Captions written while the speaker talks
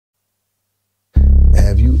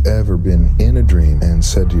ever been in a dream and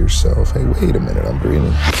said to yourself, hey, wait a minute, I'm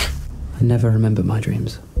dreaming? I never remember my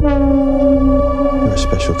dreams. You're a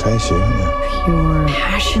special case here, aren't you? You're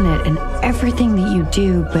passionate in everything that you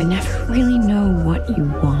do, but never really know what you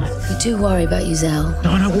want. We do worry about you, Zell.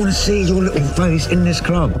 I don't want to see your little face in this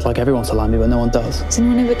club. It's like everyone to like me, but no one does. Has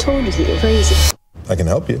anyone ever told you that you're crazy? I can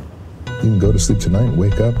help you. You can go to sleep tonight and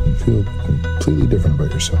wake up and feel completely different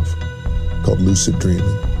about yourself. Called lucid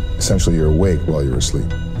dreaming. Essentially, you're awake while you're asleep.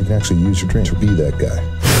 You can actually use your dream to be that guy.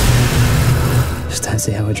 Just don't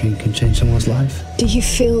see how a dream can change someone's life. Do you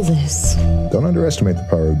feel this? Don't underestimate the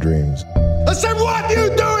power of dreams. I said, what are you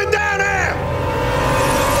doing down here?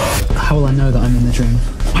 How will I know that I'm in the dream?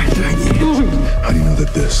 How do you know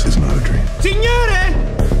that this is not a dream?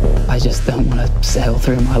 Signore! I just don't want to sail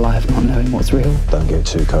through my life not knowing what's real. Don't get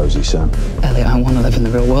too cozy, Sam. Elliot, I want to live in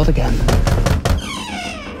the real world again.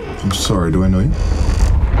 I'm sorry, do I know you?